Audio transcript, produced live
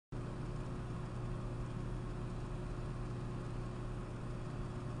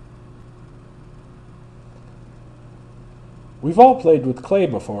We've all played with clay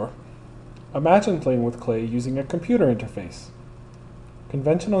before. Imagine playing with clay using a computer interface.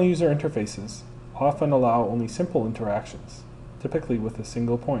 Conventional user interfaces often allow only simple interactions, typically with a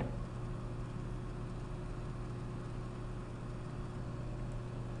single point.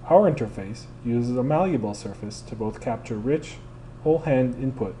 Our interface uses a malleable surface to both capture rich, whole-hand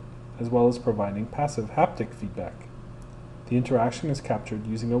input as well as providing passive haptic feedback. The interaction is captured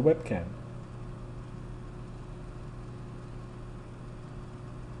using a webcam.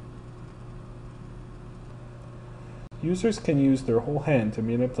 Users can use their whole hand to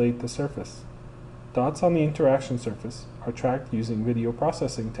manipulate the surface. Dots on the interaction surface are tracked using video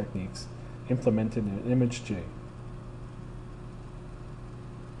processing techniques implemented in ImageJ.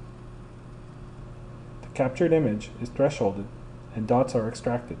 The captured image is thresholded and dots are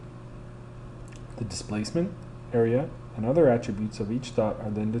extracted. The displacement, area, and other attributes of each dot are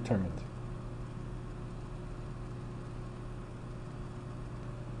then determined.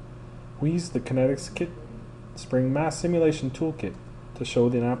 We use the Kinetics Kit Spring Mass Simulation Toolkit to show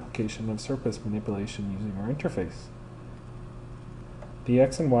the application of surface manipulation using our interface. The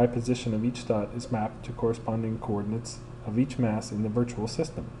x and y position of each dot is mapped to corresponding coordinates of each mass in the virtual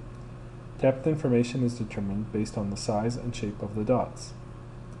system. Depth information is determined based on the size and shape of the dots.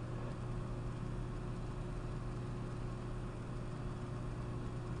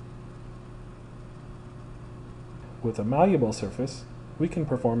 With a malleable surface, we can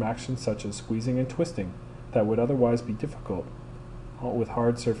perform actions such as squeezing and twisting that would otherwise be difficult with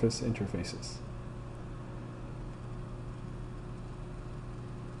hard surface interfaces.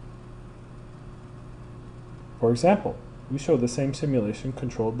 For example, we show the same simulation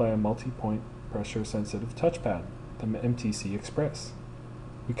controlled by a multi-point pressure-sensitive touchpad, the MTC Express.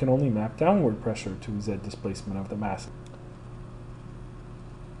 We can only map downward pressure to Z displacement of the mass.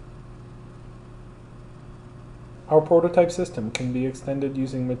 Our prototype system can be extended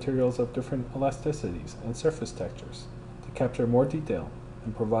using materials of different elasticities and surface textures to capture more detail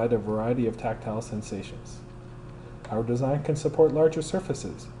and provide a variety of tactile sensations. Our design can support larger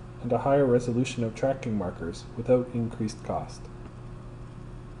surfaces and a higher resolution of tracking markers without increased cost.